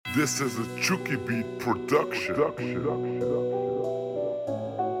This is a Chuki beat production.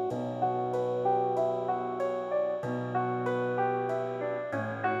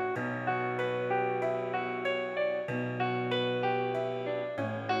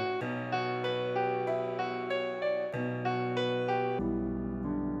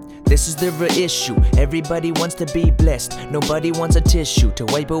 This is the real issue. Everybody wants to be blessed. Nobody wants a tissue to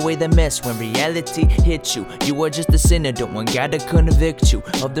wipe away the mess. When reality hits you, you are just a sinner. Don't want God to convict you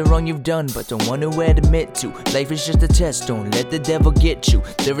of the wrong you've done, but don't want to admit to. Life is just a test. Don't let the devil get you.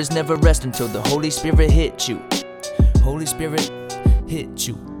 There is never rest until the Holy Spirit hits you. Holy Spirit hit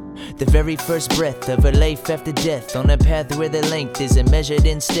you. The very first breath of a life after death, on a path where the length isn't measured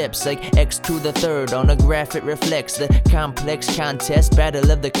in steps, like x to the third. On a graph it reflects the complex contest, battle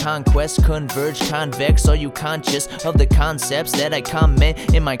of the conquest. Converge, convex. Are you conscious of the concepts that I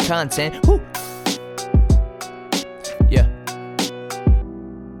comment in my content? Woo! Yeah.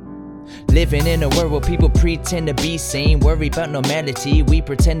 Living in a world where people pretend to be sane, worry about normality, we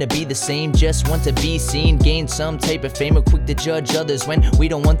pretend to be the same, just want to be seen, gain some type of fame, we're quick to judge others when we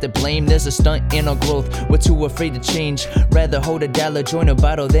don't want the blame. There's a stunt in our growth, we're too afraid to change, rather hold a dollar, join a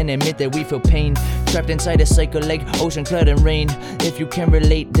bottle, than admit that we feel pain, trapped inside a cycle like ocean, cloud and rain. If you can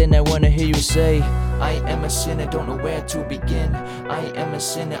relate, then I wanna hear you say, I am a sinner, don't know where to begin. I am a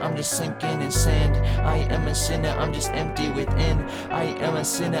sinner, I'm just sinking in sand. I am a sinner, I'm just empty within. I am a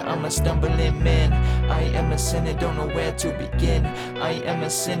sinner, I'm a stumbling man. I am a sinner, don't know where to begin. I am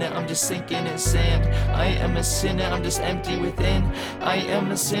a sinner, I'm just sinking in sand. I am a sinner, I'm just empty within. I am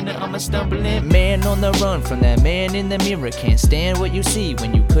a sinner, I'm a stumbling man on the run from that man in the mirror. Can't stand what you see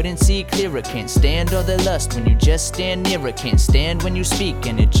when you couldn't see clearer. Can't stand all the lust when you just stand nearer. Can't stand when you speak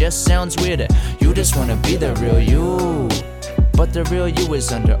and it just sounds weirder. You just wanna be the real you, but the real you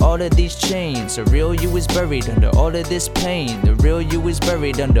is under all of these chains. The real you is buried under all of this pain. The real you is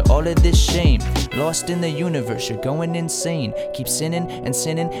buried under all of this shame. Lost in the universe, you're going insane. Keep sinning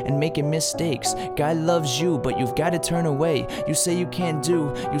and making mistakes. God loves you, but you've got to turn away. You say you can't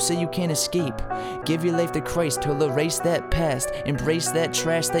do, you say you can't escape. Give your life to Christ, he'll erase that past. Embrace that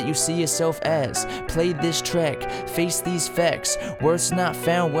trash that you see yourself as. Play this track, face these facts. Worth's not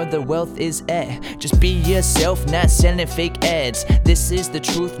found where the wealth is at. Just be yourself, not selling fake ads. This is the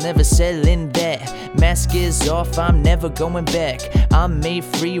truth, never selling that. Mask is off, I'm never going back. I'm made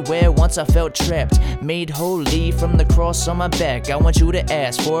free where once I felt trapped. Made holy from the cross on my back. I want you to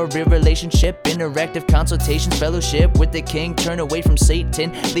ask for a real relationship. Interactive consultations, fellowship with the king. Turn away from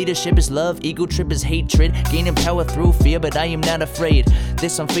Satan. Leadership is love, ego trip is hatred. Gaining power through fear, but I am not afraid.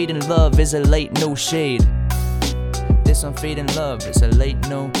 This unfading love is a light, no shade. This unfading love is a light,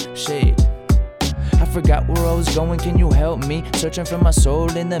 no shade. I forgot where I was going, can you help me? Searching for my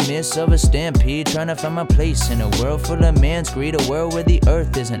soul in the midst of a stampede. Trying to find my place in a world full of man's greed. A world where the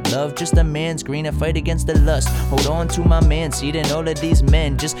earth isn't love, just a man's green. A fight against the lust, hold on to my man seed. And all of these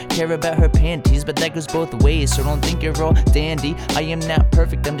men just care about her panties, but that goes both ways, so don't think you're all dandy. I am not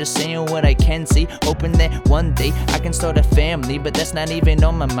perfect, I'm just saying what I can see. Hoping that one day I can start a family, but that's not even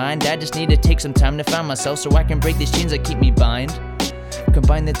on my mind. I just need to take some time to find myself so I can break these chains that keep me bind.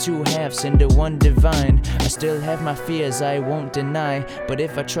 Combine the two halves into one divine. I still have my fears I won't deny, but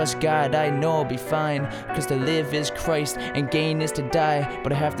if I trust God I know I'll be fine. Cause to live is Christ and gain is to die.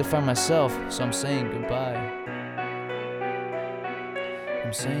 But I have to find myself, so I'm saying goodbye.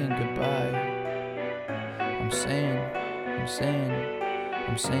 I'm saying goodbye. I'm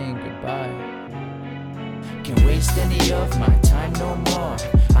saying goodbye. Can't waste any of my time no more.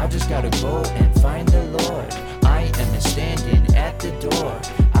 I just gotta go and find the Lord. I am standing at the door.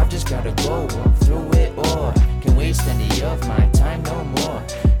 I've just gotta go walk through it or can't waste any of my time no more.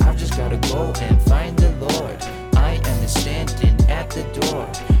 I've just gotta go and find the Lord. I am standing at the door.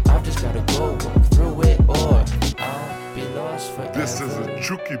 I've just gotta go walk through it or I'll be lost forever. This is a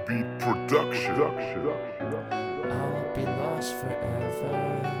Chuki beat production. I'll be lost forever.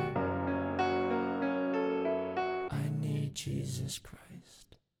 I need Jesus Christ.